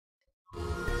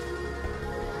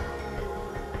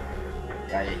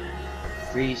Right.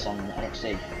 Freeze on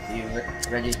NXT. Are you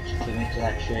ready for me to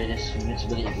like show you this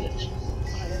invincibility glitch?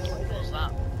 What's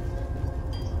that?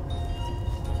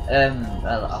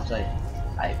 Well, I'll tell you.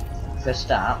 Right. Press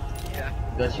start. Yeah.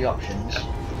 Go to your options.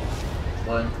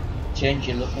 Go and change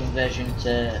your looking version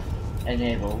to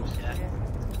enabled. Yeah.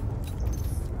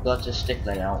 Go to stick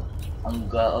layout and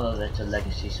go over to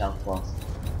Legacy Southpaw.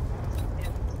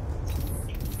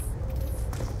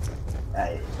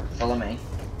 Right. Follow me.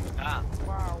 Ah.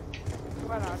 Wow.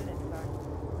 Well, I didn't die.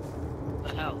 The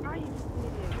hell? Ah, you fucking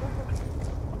idiot.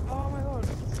 Oh my god.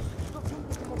 Stop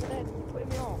jumping from over there. You're putting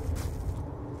me off.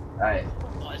 Right.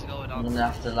 What is going I'm on? gonna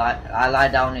have to I lie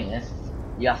down here.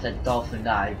 You have to dolphin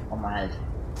dive on my head.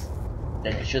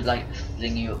 Then it should like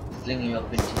fling you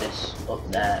up into this up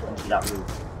there into that roof.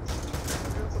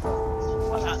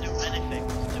 I can't do anything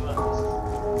to do it.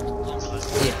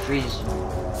 Here, freeze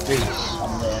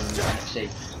on the NXT.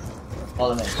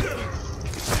 Follow me.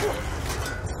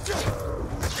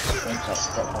 One sec,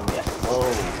 stop over here.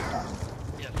 Oh,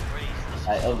 Yeah, freeze.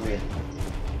 right over here.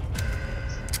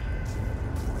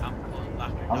 I'm going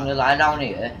back. I'm gonna lie down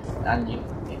here, and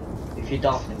if you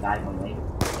dolphin dive on me,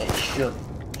 it should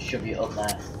shove you up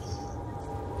there.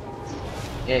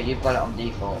 Yeah, you've got it on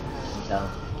default. So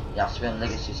you have to be on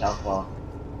Legacy Southpaw.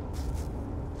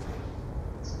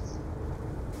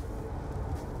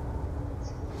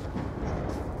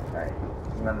 Right,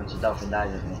 remember to dolphin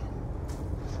dive with me.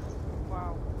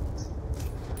 Wow.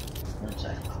 One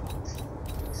sec.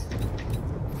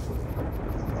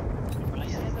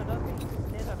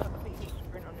 Ned, I don't think you can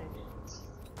sprint on it.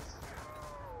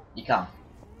 You can.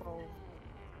 Oh.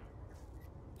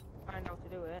 Find out to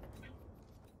do it.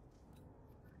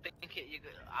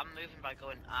 I'm moving by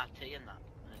going RT and that.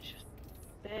 And it's just.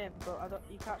 Same, but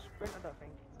you can't sprint, I don't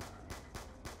think.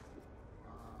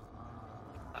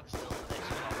 That's still.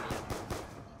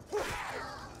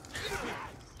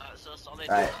 That's so solid.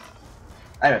 Right.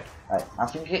 Anyway, right. I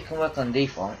think it can work on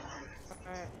default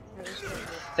Alright,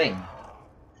 thing.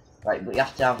 Right, but you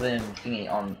have to have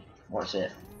thingy on what's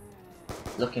it?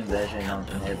 Looking version on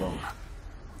enabled.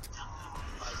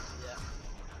 Yeah.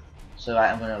 So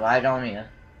right, I'm gonna lie down here.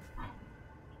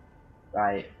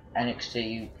 Right,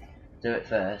 NXT, do it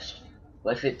first.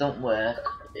 But if it don't work,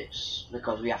 it's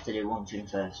because we have to do one thing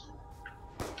first.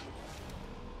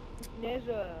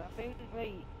 Neza, I think, like,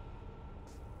 you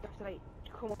have to, like,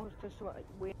 come up to sort of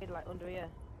weird, like, under here.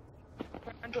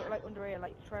 Try and do it, like, under here,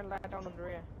 like, try and lie down under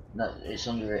here. No, it's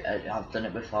under it. I've done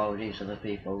it before with these other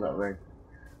people that were.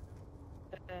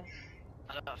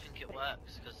 I don't think it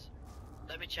works because.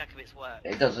 Let me check if it's worked.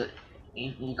 It does it.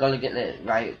 You gotta get it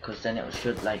right, because then it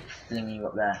should like fling you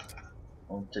up there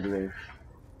onto the roof.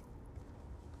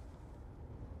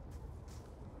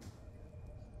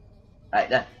 Right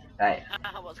there. Right.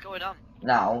 What's going on?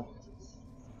 Now,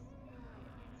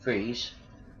 freeze.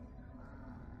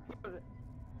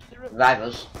 Revive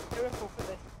us.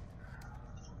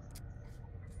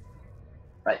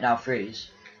 Right now, freeze.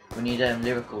 We need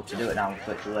Lyrical to do it now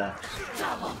for it to work.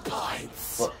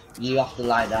 But you have to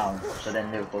lie down, so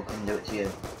then Lyrical can do it to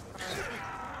you.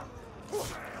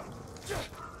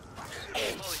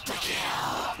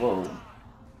 Whoa.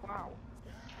 Wow.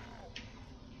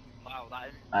 Wow, that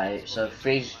is. Alright, so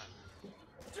freeze.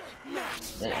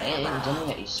 It ain't done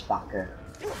yet, you spacker.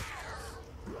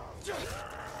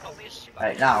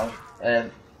 Right now,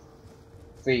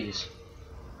 freeze.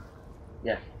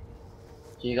 Yeah.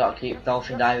 So you gotta keep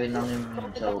dolphin diving on him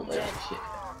until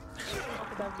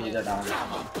you go down.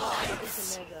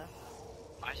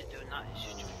 Why is it doing that? It's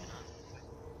just jumping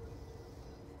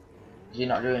You're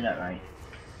not doing it right.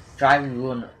 Try and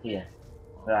run here,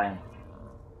 where I am.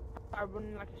 I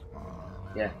run like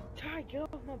a... Yeah. Ty, get off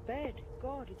my bed.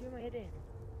 God, you're doing my head in.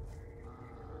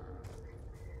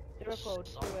 Lyrical,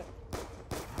 do it.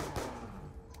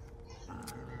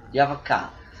 You have a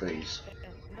cat, freeze.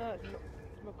 No, it's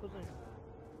my cousin.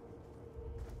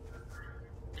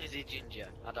 Is he ginger?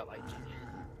 I don't like ginger.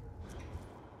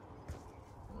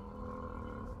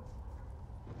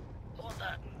 What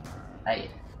the? Hey.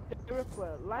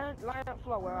 Lyrical, line up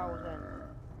floor where I was in.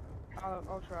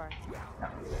 I'll try.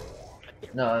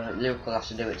 No, Lyrical has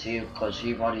to do it to you because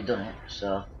you've already done it,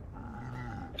 so.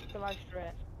 It's the life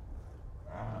straight.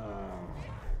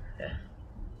 Yeah.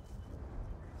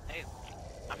 Hey,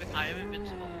 I think I am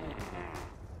invincible.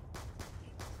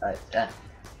 Right, there.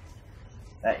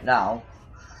 Right, now,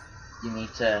 you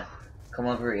need to come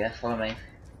over here, follow me.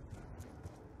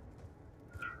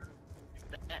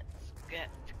 Let's get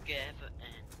together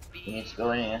and be. You need to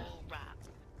go in here.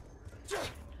 Alright.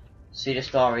 See the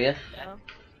star here? Yeah.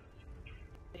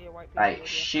 See a white people Right, with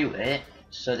you. shoot it,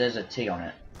 so there's a T on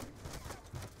it.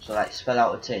 So like spell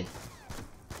out a T.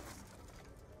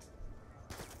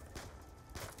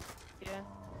 Yeah.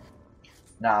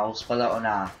 Now spell out an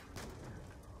R.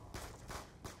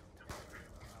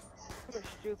 You're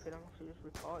stupid, I'm going to just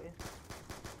report you.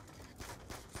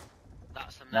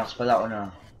 That's a Now mess. spell out an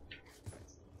R.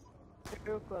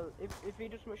 Well, if he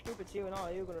does something stupid to you and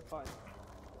I, you're going to fight him.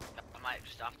 I might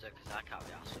just have to, because I can't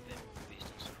be asked with him if he's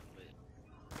done something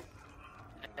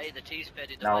weird. Hey, the T's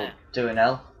faded Now away. do an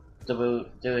L. Do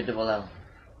a double L.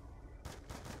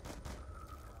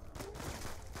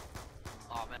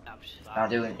 Oh man, I'm just Now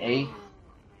do an E.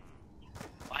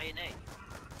 Why an E?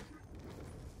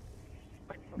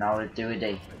 Now do a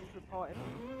D. Just report him.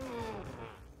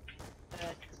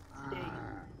 D.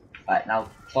 Right, now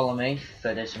follow me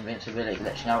for this invincibility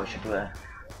glitch. Now it should work.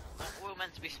 What were we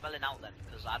meant to be spelling out then?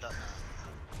 Because I don't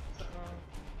know.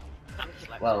 I'm just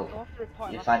like, Well, I'll have to report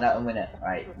him you after find out in a that. minute. I'll have to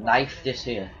Right, report knife him. this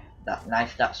here.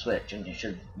 Knife that switch and it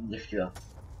should lift you up.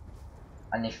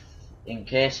 And if, in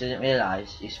case you didn't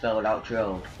realise, you spelled out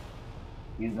trolled.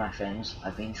 You, my friends,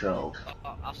 have been trolled.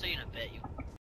 I'll see you in a bit. You